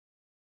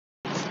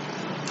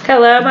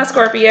Hello, my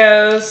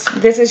Scorpios.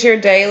 This is your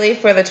daily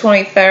for the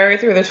 23rd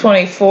through the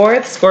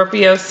 24th.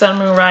 Scorpio, Sun,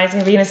 Moon,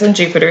 Rising, Venus, and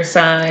Jupiter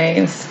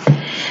signs.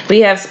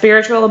 We have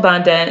spiritual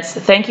abundance.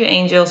 Thank you,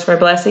 angels, for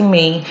blessing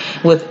me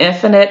with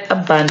infinite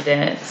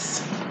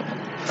abundance.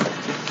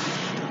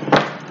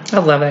 I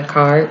love that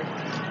card.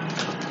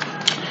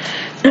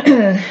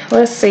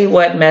 Let's see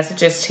what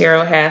messages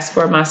Tarot has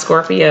for my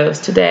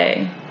Scorpios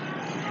today.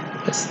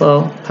 This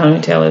little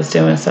ponytail is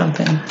doing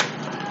something.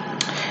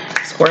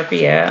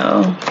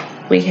 Scorpio.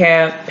 We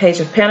have Page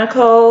of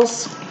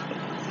Pentacles,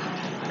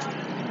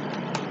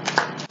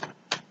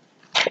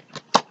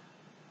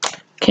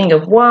 King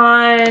of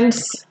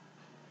Wands,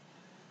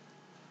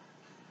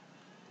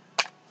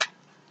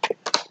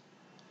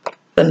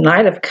 the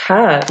Knight of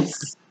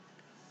Cups,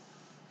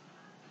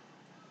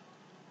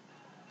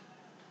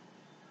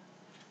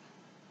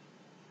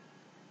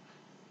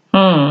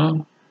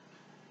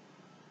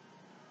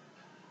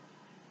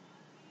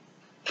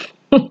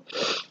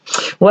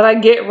 What I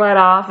get right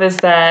off is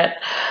that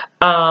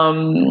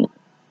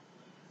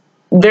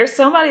there's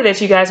somebody that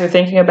you guys are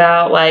thinking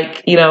about,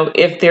 like, you know,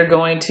 if they're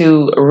going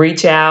to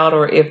reach out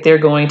or if they're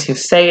going to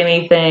say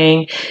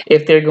anything,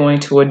 if they're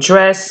going to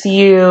address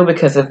you,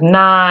 because if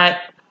not,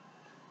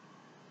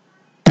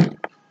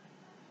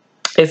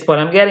 it's what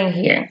I'm getting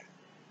here.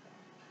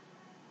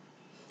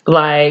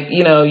 Like,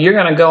 you know, you're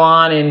going to go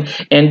on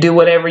and do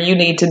whatever you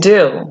need to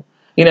do.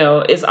 You know,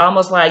 it's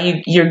almost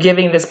like you're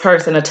giving this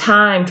person a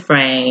time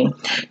frame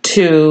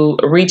to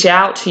reach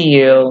out to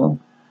you.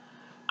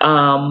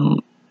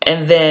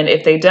 And then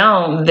if they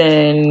don't,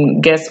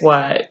 then guess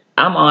what?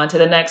 I'm on to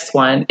the next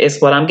one.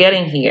 It's what I'm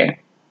getting here.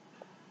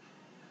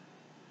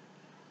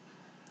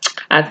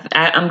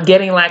 I'm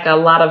getting like a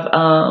lot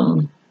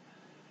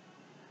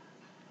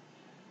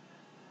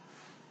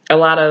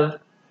of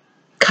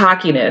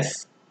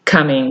cockiness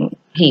coming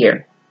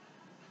here.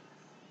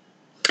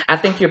 I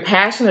think you're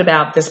passionate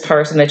about this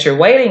person that you're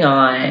waiting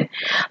on,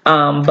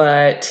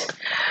 but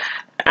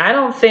I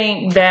don't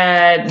think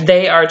that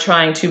they are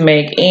trying to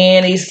make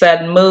any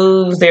sudden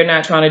moves. They're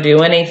not trying to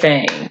do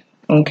anything,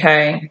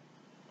 okay?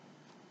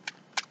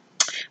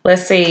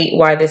 Let's see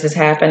why this is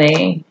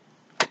happening.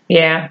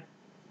 Yeah.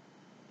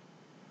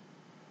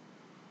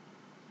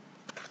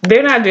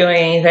 They're not doing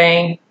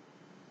anything.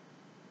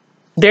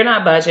 They're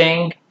not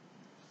budging.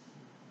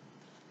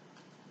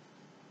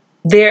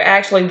 They're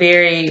actually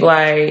very,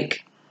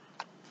 like,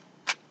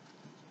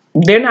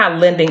 they're not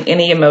lending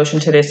any emotion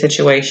to this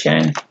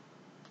situation.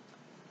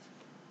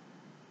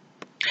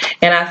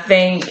 And I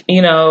think,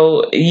 you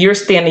know, you're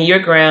standing your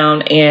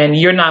ground and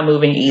you're not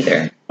moving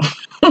either.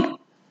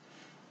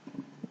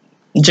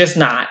 Just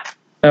not.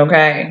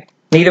 Okay?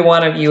 Neither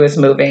one of you is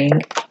moving.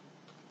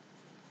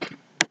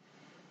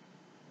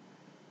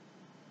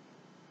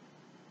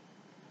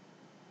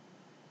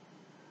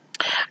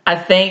 I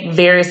think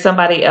there is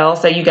somebody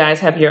else that you guys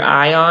have your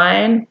eye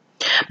on.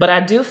 But I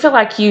do feel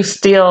like you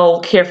still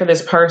care for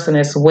this person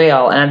as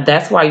well. And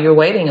that's why you're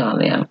waiting on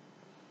them.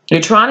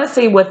 You're trying to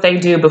see what they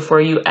do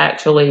before you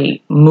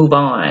actually move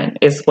on,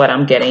 is what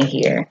I'm getting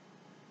here.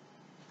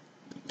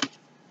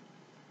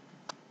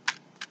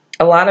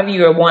 A lot of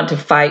you are wanting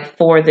to fight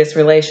for this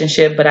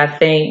relationship, but I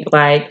think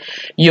like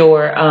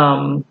your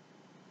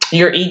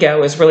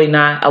ego is really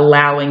not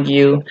allowing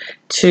you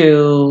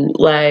to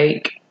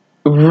like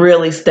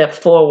really step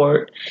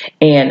forward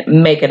and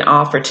make an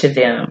offer to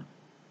them.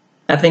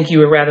 I think you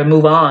would rather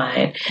move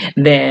on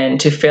than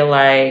to feel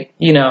like,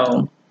 you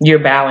know, you're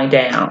bowing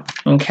down.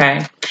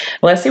 Okay.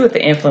 Let's see what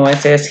the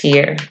influence is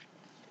here.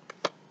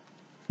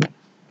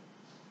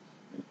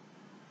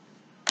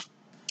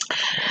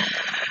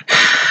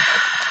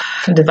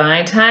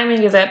 Divine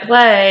timing is at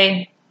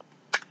play.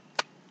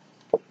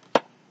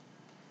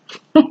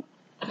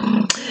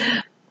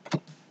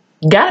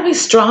 Got to be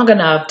strong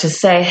enough to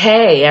say,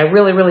 hey, I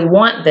really, really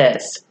want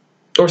this.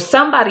 Or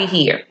somebody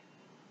here.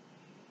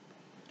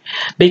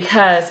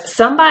 Because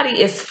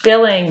somebody is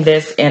feeling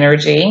this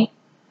energy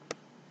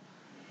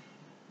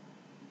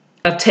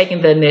of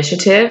taking the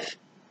initiative.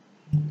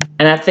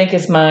 And I think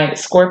it's my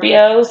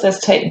Scorpios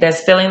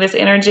that's feeling this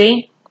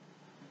energy.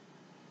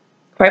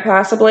 Quite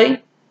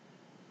possibly.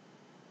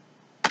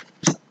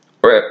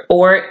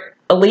 Or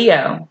a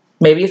Leo.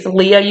 Maybe it's a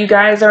Leo you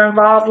guys are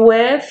involved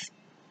with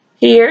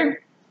here.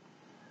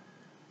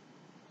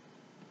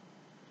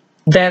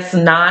 That's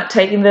not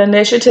taking the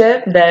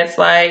initiative. That's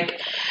like,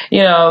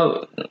 you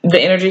know,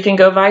 the energy can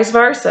go vice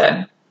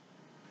versa.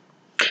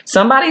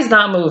 Somebody's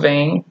not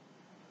moving.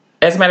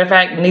 As a matter of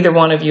fact, neither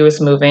one of you is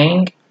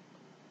moving.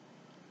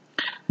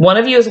 One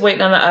of you is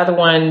waiting on the other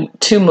one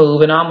to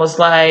move and almost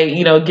like,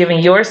 you know, giving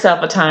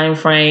yourself a time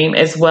frame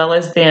as well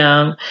as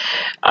them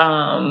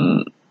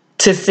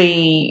to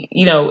see,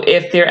 you know,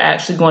 if they're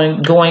actually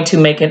going to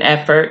make an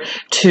effort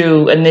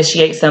to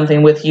initiate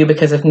something with you,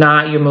 because if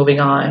not, you're moving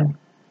on.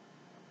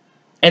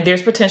 And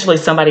there's potentially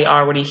somebody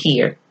already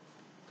here.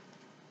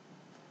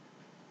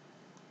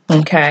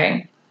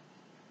 Okay.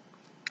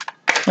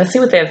 Let's see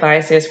what the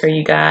advice is for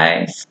you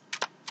guys.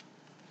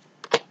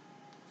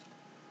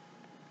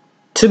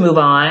 To move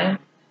on.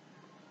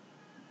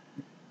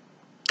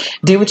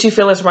 Do what you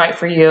feel is right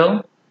for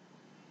you.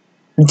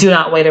 Do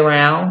not wait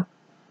around.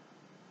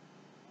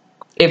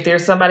 If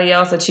there's somebody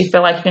else that you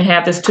feel like you can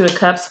have this Two of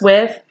Cups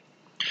with,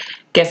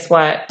 guess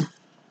what?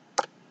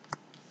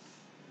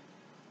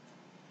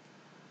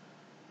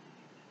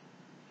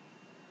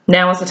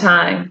 Now is the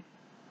time.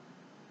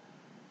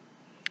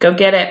 Go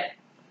get it.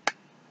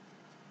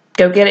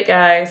 Go get it,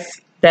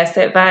 guys. That's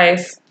the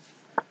advice,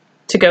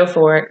 to go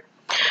for it.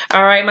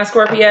 All right, my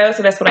Scorpio.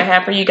 So that's what I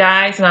have for you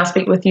guys, and I'll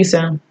speak with you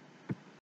soon.